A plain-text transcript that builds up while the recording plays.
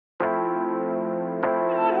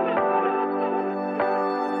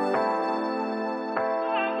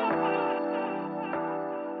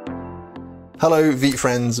Hello Vite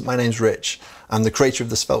friends, my name's Rich. I'm the creator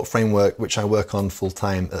of the Svelte framework, which I work on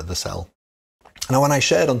full-time at Vercel. Now, when I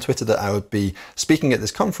shared on Twitter that I would be speaking at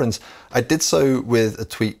this conference, I did so with a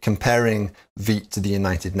tweet comparing Vite to the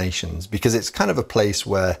United Nations, because it's kind of a place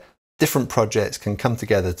where different projects can come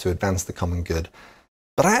together to advance the common good.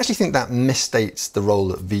 But I actually think that misstates the role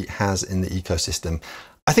that Vite has in the ecosystem.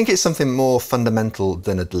 I think it's something more fundamental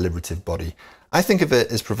than a deliberative body. I think of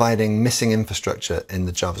it as providing missing infrastructure in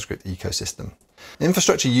the JavaScript ecosystem.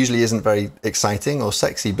 Infrastructure usually isn't very exciting or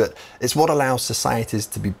sexy, but it's what allows societies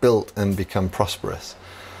to be built and become prosperous.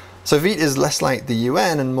 So Vite is less like the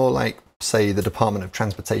UN and more like, say, the Department of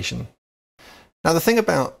Transportation. Now, the thing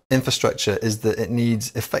about infrastructure is that it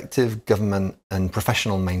needs effective government and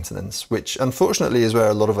professional maintenance, which unfortunately is where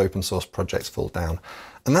a lot of open source projects fall down.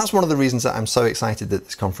 And that's one of the reasons that I'm so excited that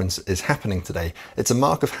this conference is happening today. It's a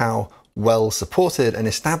mark of how well supported and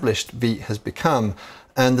established Vite has become,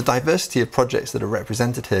 and the diversity of projects that are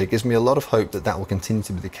represented here gives me a lot of hope that that will continue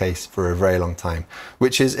to be the case for a very long time,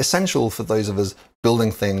 which is essential for those of us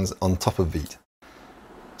building things on top of Vite.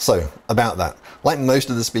 So, about that, like most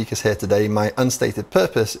of the speakers here today, my unstated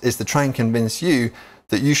purpose is to try and convince you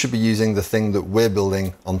that you should be using the thing that we're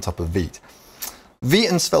building on top of Vite.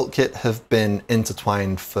 Vite and SvelteKit have been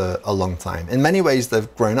intertwined for a long time. In many ways,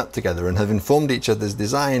 they've grown up together and have informed each other's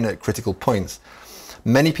design at critical points.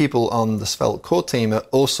 Many people on the Svelte core team are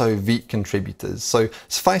also Vite contributors, so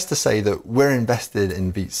suffice to say that we're invested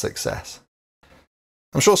in Vite's success.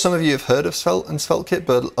 I'm sure some of you have heard of Svelte and SvelteKit,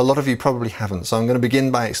 but a lot of you probably haven't, so I'm going to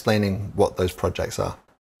begin by explaining what those projects are.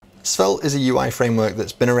 Svelte is a UI framework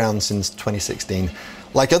that's been around since 2016.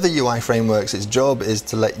 Like other UI frameworks, its job is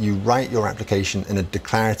to let you write your application in a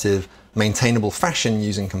declarative, maintainable fashion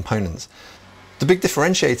using components. The big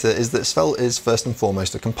differentiator is that Svelte is first and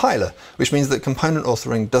foremost a compiler, which means that component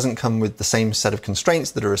authoring doesn't come with the same set of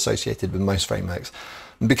constraints that are associated with most frameworks.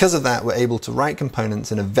 And because of that, we're able to write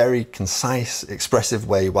components in a very concise, expressive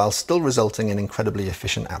way while still resulting in incredibly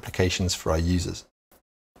efficient applications for our users.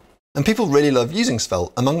 And people really love using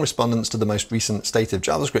Svelte. Among respondents to the most recent State of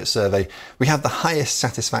JavaScript survey, we have the highest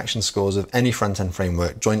satisfaction scores of any front-end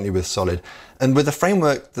framework jointly with Solid, and with a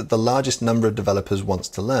framework that the largest number of developers wants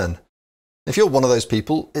to learn. If you're one of those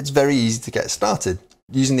people, it's very easy to get started.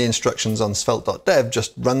 Using the instructions on svelte.dev,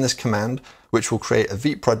 just run this command, which will create a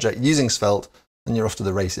Vite project using Svelte, and you're off to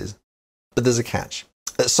the races. But there's a catch.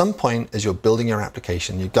 At some point, as you're building your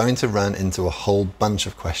application, you're going to run into a whole bunch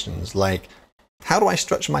of questions like, how do I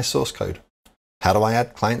structure my source code? How do I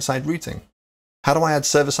add client-side routing? How do I add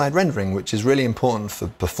server-side rendering, which is really important for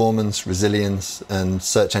performance, resilience, and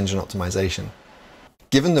search engine optimization?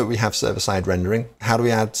 Given that we have server-side rendering, how do we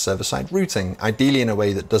add server-side routing, ideally in a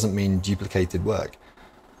way that doesn't mean duplicated work?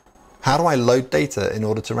 How do I load data in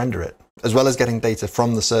order to render it? As well as getting data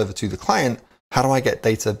from the server to the client, how do I get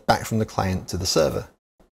data back from the client to the server?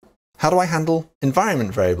 How do I handle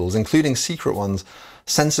environment variables, including secret ones,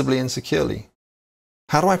 sensibly and securely?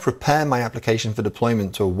 How do I prepare my application for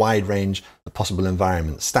deployment to a wide range of possible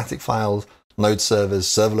environments, static files, node servers,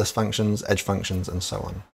 serverless functions, edge functions, and so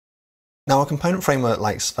on? Now, a component framework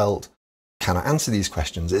like Svelte cannot answer these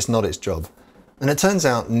questions. It's not its job. And it turns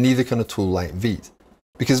out neither can a tool like Vite.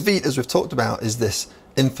 Because Vite, as we've talked about, is this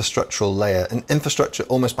infrastructural layer, and infrastructure,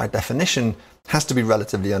 almost by definition, has to be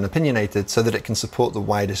relatively unopinionated so that it can support the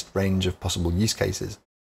widest range of possible use cases.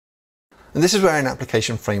 And this is where an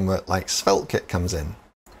application framework like SvelteKit comes in.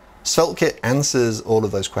 SvelteKit answers all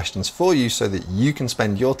of those questions for you so that you can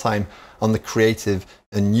spend your time on the creative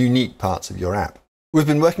and unique parts of your app. We've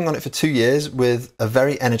been working on it for 2 years with a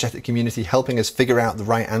very energetic community helping us figure out the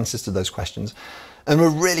right answers to those questions, and we're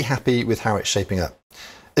really happy with how it's shaping up.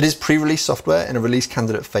 It is pre-release software in a release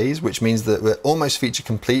candidate phase, which means that we're almost feature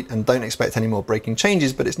complete and don't expect any more breaking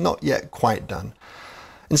changes, but it's not yet quite done.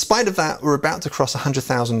 In spite of that, we're about to cross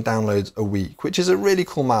 100,000 downloads a week, which is a really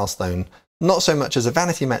cool milestone, not so much as a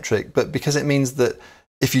vanity metric, but because it means that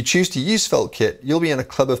if you choose to use SvelteKit, you'll be in a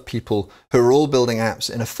club of people who are all building apps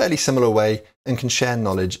in a fairly similar way and can share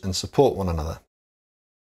knowledge and support one another.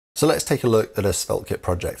 So let's take a look at a SvelteKit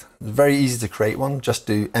project. It's very easy to create one. Just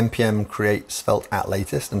do npm create svelte at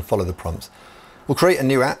latest and follow the prompts. We'll create a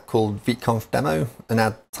new app called ViteConf demo and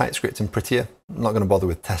add TypeScript and Prettier. I'm not going to bother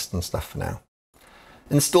with tests and stuff for now.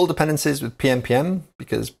 Install dependencies with pnpm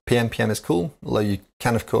because pnpm is cool, although you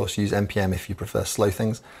can of course use npm if you prefer slow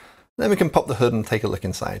things. Then we can pop the hood and take a look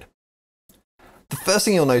inside. The first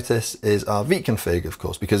thing you'll notice is our Vite config, of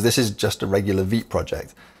course, because this is just a regular Vite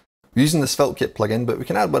project. We're using the SvelteKit plugin, but we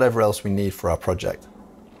can add whatever else we need for our project.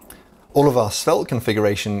 All of our Svelte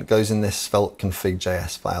configuration goes in this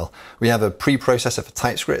SvelteKonfig.js file. We have a preprocessor for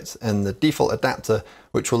TypeScript and the default adapter,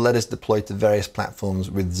 which will let us deploy to various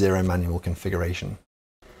platforms with zero manual configuration.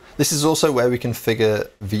 This is also where we configure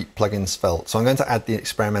Vite plugin Svelte, so I'm going to add the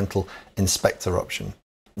experimental inspector option.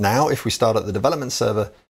 Now, if we start at the development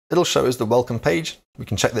server, it'll show us the welcome page. We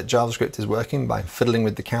can check that JavaScript is working by fiddling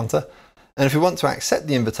with the counter. And if we want to accept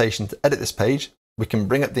the invitation to edit this page, we can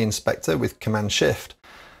bring up the inspector with Command-Shift,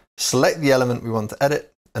 select the element we want to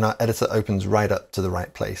edit, and our editor opens right up to the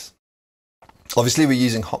right place. Obviously, we're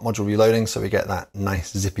using hot module reloading, so we get that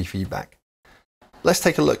nice zippy feedback. Let's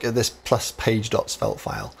take a look at this pluspage.svelte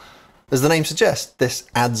file. As the name suggests, this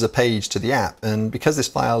adds a page to the app, and because this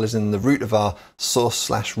file is in the root of our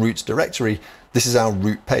source/roots directory, this is our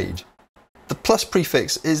root page. The plus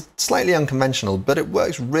prefix is slightly unconventional, but it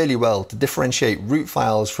works really well to differentiate root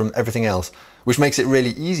files from everything else, which makes it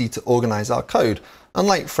really easy to organize our code,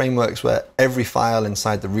 unlike frameworks where every file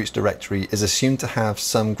inside the roots directory is assumed to have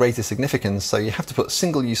some greater significance, so you have to put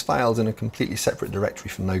single-use files in a completely separate directory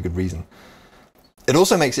for no good reason. It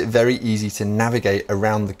also makes it very easy to navigate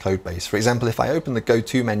around the code base. For example, if I open the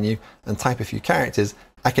Go-To menu and type a few characters,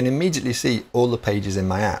 I can immediately see all the pages in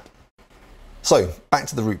my app. So, back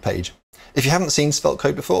to the root page. If you haven't seen Svelte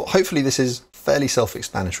code before, hopefully this is fairly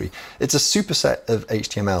self-explanatory. It's a superset of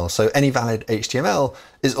HTML, so any valid HTML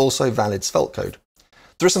is also valid Svelte code.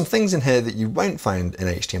 There are some things in here that you won't find in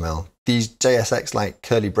HTML. These JSX-like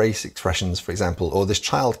curly brace expressions, for example, or this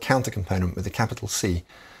child counter component with a capital C.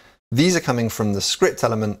 These are coming from the script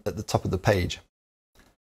element at the top of the page.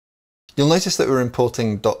 You'll notice that we're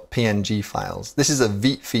importing .png files. This is a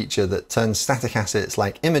Vite feature that turns static assets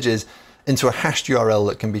like images into a hashed URL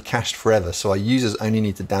that can be cached forever, so our users only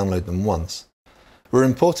need to download them once. We're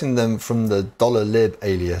importing them from the $lib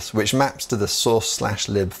alias, which maps to the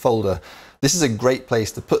source/lib folder. This is a great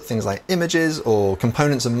place to put things like images or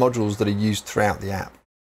components and modules that are used throughout the app.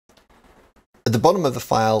 At the bottom of the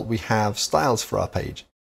file, we have styles for our page.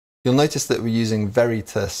 You'll notice that we're using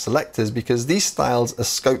Verita selectors because these styles are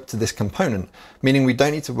scoped to this component, meaning we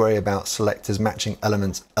don't need to worry about selectors matching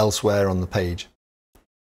elements elsewhere on the page.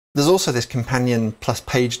 There's also this companion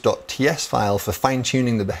pluspage.ts file for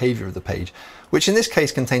fine-tuning the behavior of the page, which in this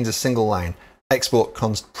case contains a single line, export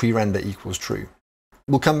const prerender equals true.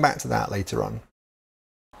 We'll come back to that later on.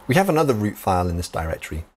 We have another root file in this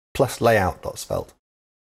directory, pluslayout.svelte.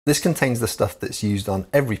 This contains the stuff that's used on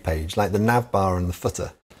every page, like the navbar and the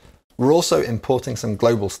footer. We're also importing some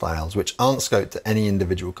global styles, which aren't scoped to any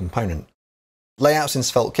individual component. Layouts in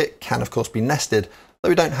SvelteKit can of course be nested, though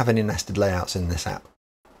we don't have any nested layouts in this app.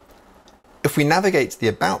 If we navigate to the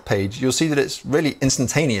About page, you'll see that it's really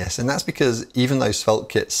instantaneous, and that's because even though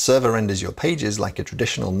SvelteKit server renders your pages like a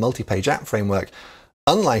traditional multi-page app framework,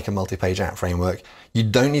 unlike a multi-page app framework, you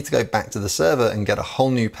don't need to go back to the server and get a whole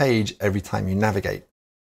new page every time you navigate.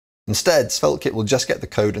 Instead, SvelteKit will just get the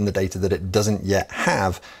code and the data that it doesn't yet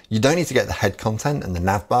have. You don't need to get the head content and the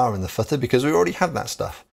navbar and the footer because we already have that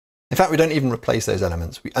stuff. In fact, we don't even replace those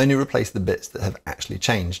elements. We only replace the bits that have actually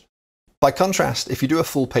changed. By contrast, if you do a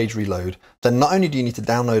full page reload, then not only do you need to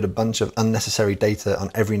download a bunch of unnecessary data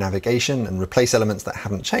on every navigation and replace elements that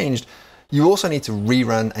haven't changed, you also need to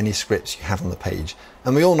rerun any scripts you have on the page.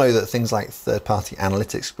 And we all know that things like third-party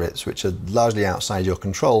analytics scripts, which are largely outside your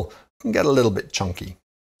control, can get a little bit chunky.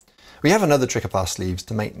 We have another trick up our sleeves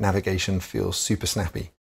to make navigation feel super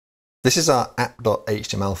snappy. This is our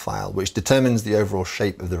app.html file, which determines the overall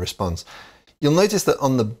shape of the response. You'll notice that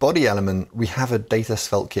on the body element, we have a data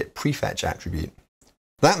SvelteKit prefetch attribute.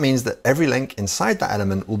 That means that every link inside that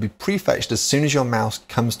element will be prefetched as soon as your mouse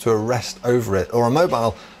comes to a rest over it, or on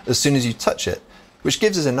mobile, as soon as you touch it, which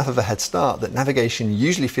gives us enough of a head start that navigation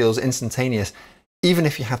usually feels instantaneous, even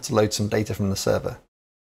if you have to load some data from the server.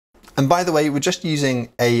 And by the way, we're just using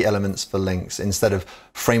A elements for links instead of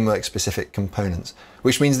framework-specific components,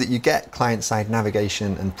 which means that you get client-side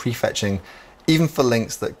navigation and prefetching even for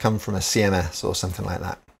links that come from a CMS or something like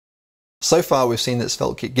that. So far, we've seen that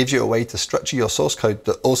SvelteKit gives you a way to structure your source code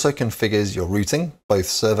that also configures your routing, both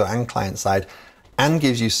server and client-side, and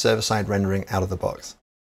gives you server-side rendering out of the box.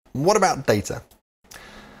 What about data?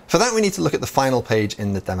 For that, we need to look at the final page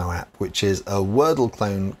in the demo app, which is a Wordle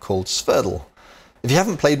clone called Sverdle. If you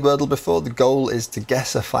haven't played Wordle before, the goal is to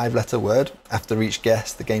guess a 5-letter word. After each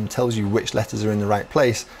guess, the game tells you which letters are in the right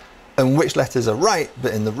place and which letters are right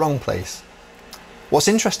but in the wrong place. What's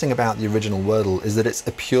interesting about the original Wordle is that it's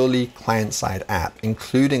a purely client-side app,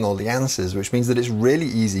 including all the answers, which means that it's really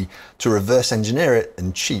easy to reverse engineer it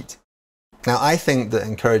and cheat. Now, I think that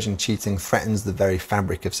encouraging cheating threatens the very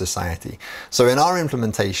fabric of society. So in our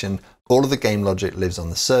implementation, all of the game logic lives on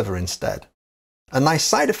the server instead. A nice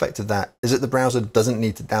side effect of that is that the browser doesn't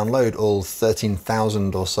need to download all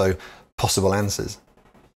 13,000 or so possible answers.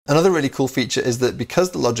 Another really cool feature is that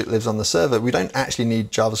because the logic lives on the server, we don't actually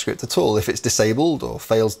need JavaScript at all. If it's disabled or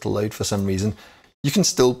fails to load for some reason, you can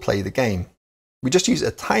still play the game. We just use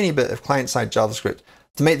a tiny bit of client-side JavaScript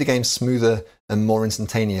to make the game smoother and more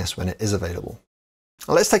instantaneous when it is available.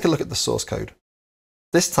 Now let's take a look at the source code.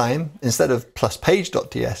 This time, instead of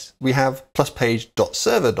pluspage.ts, we have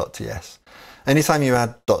pluspage.server.ts. Anytime you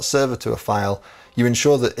add .server to a file, you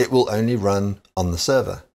ensure that it will only run on the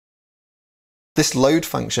server. This load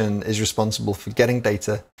function is responsible for getting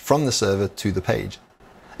data from the server to the page.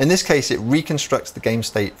 In this case, it reconstructs the game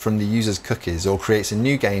state from the user's cookies or creates a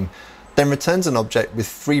new game, then returns an object with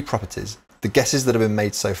three properties: the guesses that have been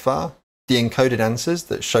made so far, the encoded answers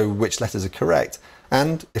that show which letters are correct,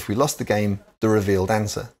 and, if we lost the game, the revealed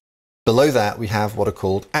answer. Below that, we have what are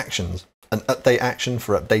called actions: an update action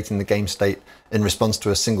for updating the game state in response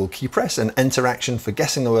to a single key press, an enter action for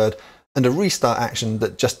guessing a word, and a restart action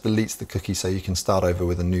that just deletes the cookie so you can start over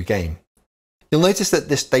with a new game. You'll notice that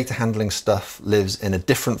this data handling stuff lives in a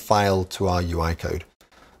different file to our UI code.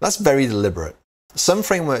 That's very deliberate. Some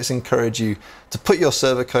frameworks encourage you to put your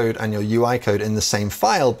server code and your UI code in the same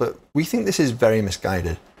file, but we think this is very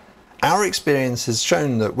misguided. Our experience has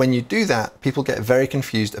shown that when you do that, people get very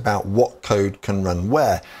confused about what code can run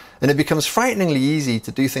where, and it becomes frighteningly easy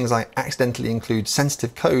to do things like accidentally include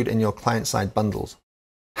sensitive code in your client-side bundles.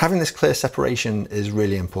 Having this clear separation is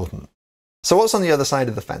really important. So what's on the other side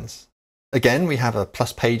of the fence? Again, we have a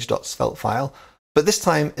pluspage.svelte file, but this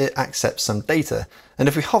time it accepts some data, and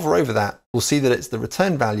if we hover over that, we'll see that it's the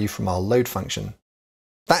return value from our load function.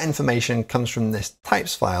 That information comes from this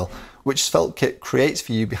types file, which SvelteKit creates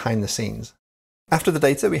for you behind the scenes. After the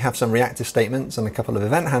data, we have some reactive statements and a couple of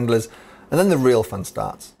event handlers, and then the real fun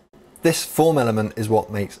starts. This form element is what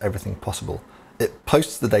makes everything possible. It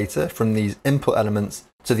posts the data from these input elements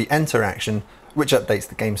to the enter action, which updates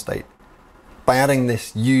the game state. By adding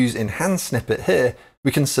this use in hand snippet here,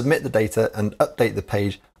 we can submit the data and update the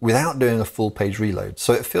page without doing a full page reload,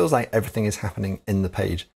 so it feels like everything is happening in the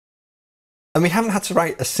page. And we haven't had to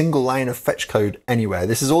write a single line of fetch code anywhere.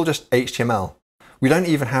 This is all just HTML. We don't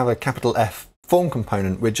even have a capital F form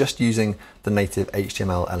component, we're just using the native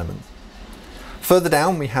HTML element. Further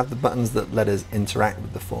down, we have the buttons that let us interact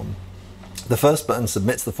with the form. The first button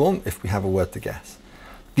submits the form if we have a word to guess.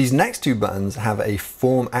 These next two buttons have a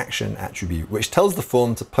form action attribute, which tells the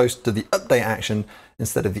form to post to the update action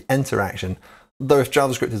instead of the enter action. Though if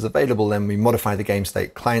JavaScript is available, then we modify the game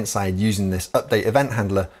state client-side using this update event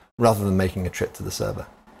handler rather than making a trip to the server.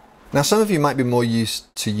 Now, some of you might be more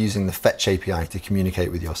used to using the fetch API to communicate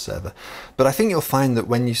with your server, but I think you'll find that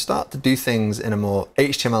when you start to do things in a more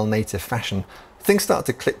HTML native fashion, things start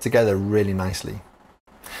to click together really nicely.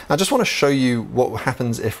 I just want to show you what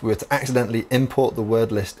happens if we were to accidentally import the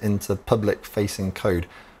word list into public-facing code.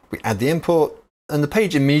 We add the import, and the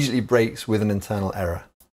page immediately breaks with an internal error.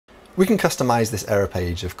 We can customize this error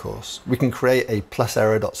page, of course. We can create a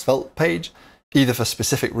 +error.svelte page, either for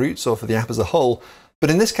specific routes or for the app as a whole, but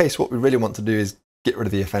in this case, what we really want to do is get rid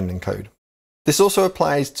of the offending code. This also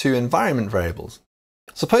applies to environment variables.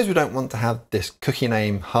 Suppose we don't want to have this cookie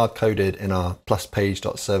name hard-coded in our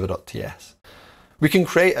pluspage.server.ts. We can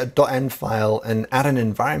create a .env file and add an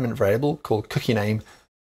environment variable called cookie name,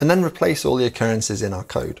 and then replace all the occurrences in our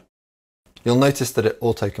code. You'll notice that it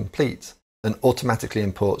auto-completes and automatically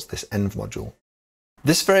imports this env module.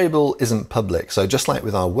 This variable isn't public, so just like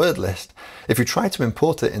with our word list, if we try to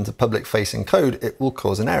import it into public-facing code, it will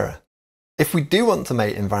cause an error. If we do want to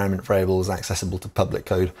make environment variables accessible to public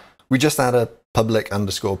code, we just add a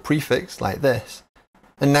public_prefix like this,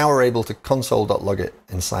 and now we're able to console.log it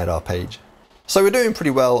inside our page. So we're doing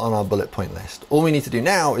pretty well on our bullet point list. All we need to do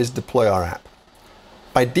now is deploy our app.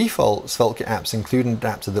 By default, SvelteKit apps include an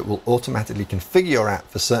adapter that will automatically configure your app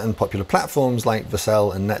for certain popular platforms like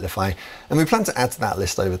Vercel and Netlify, and we plan to add to that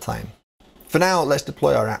list over time. For now, let's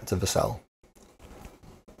deploy our app to Vercel.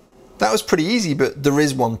 That was pretty easy, but there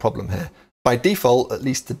is one problem here. By default, at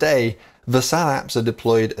least today, Vercel apps are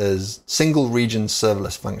deployed as single region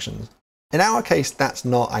serverless functions. In our case, that's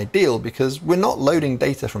not ideal because we're not loading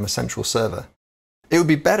data from a central server. It would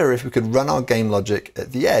be better if we could run our game logic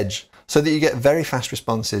at the edge so that you get very fast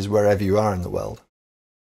responses wherever you are in the world.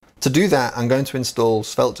 To do that, I'm going to install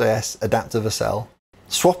Svelte.js adapter Vercel,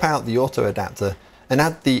 swap out the auto adapter, and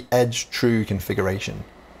add the edge true configuration.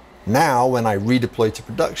 Now, when I redeploy to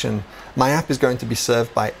production, my app is going to be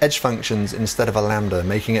served by edge functions instead of a Lambda,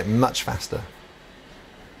 making it much faster.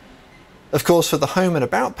 Of course, for the home and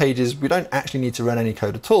about pages, we don't actually need to run any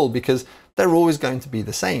code at all because they're always going to be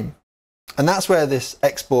the same. And that's where this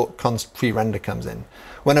export const pre-render comes in.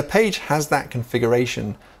 When a page has that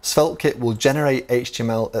configuration, SvelteKit will generate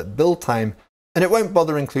HTML at build time, and it won't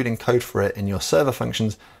bother including code for it in your server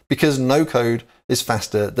functions because no code is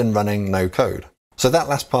faster than running no code. So that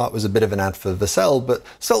last part was a bit of an ad for Vercel, but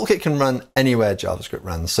SvelteKit can run anywhere JavaScript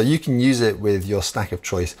runs, so you can use it with your stack of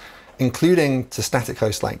choice, including to static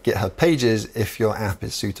hosts like GitHub Pages if your app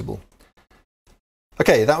is suitable.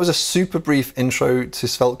 Okay, that was a super brief intro to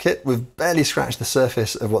SvelteKit. We've barely scratched the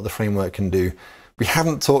surface of what the framework can do. We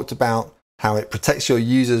haven't talked about how it protects your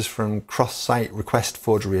users from cross-site request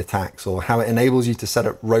forgery attacks, or how it enables you to set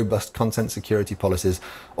up robust content security policies,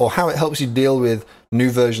 or how it helps you deal with new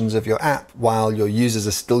versions of your app while your users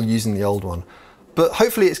are still using the old one. But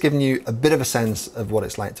hopefully it's given you a bit of a sense of what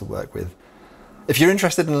it's like to work with. If you're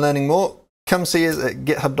interested in learning more, come see us at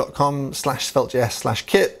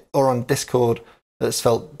github.com/sveltejs/kit or on Discord at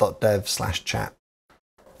svelte.dev/chat.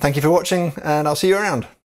 Thank you for watching, and I'll see you around.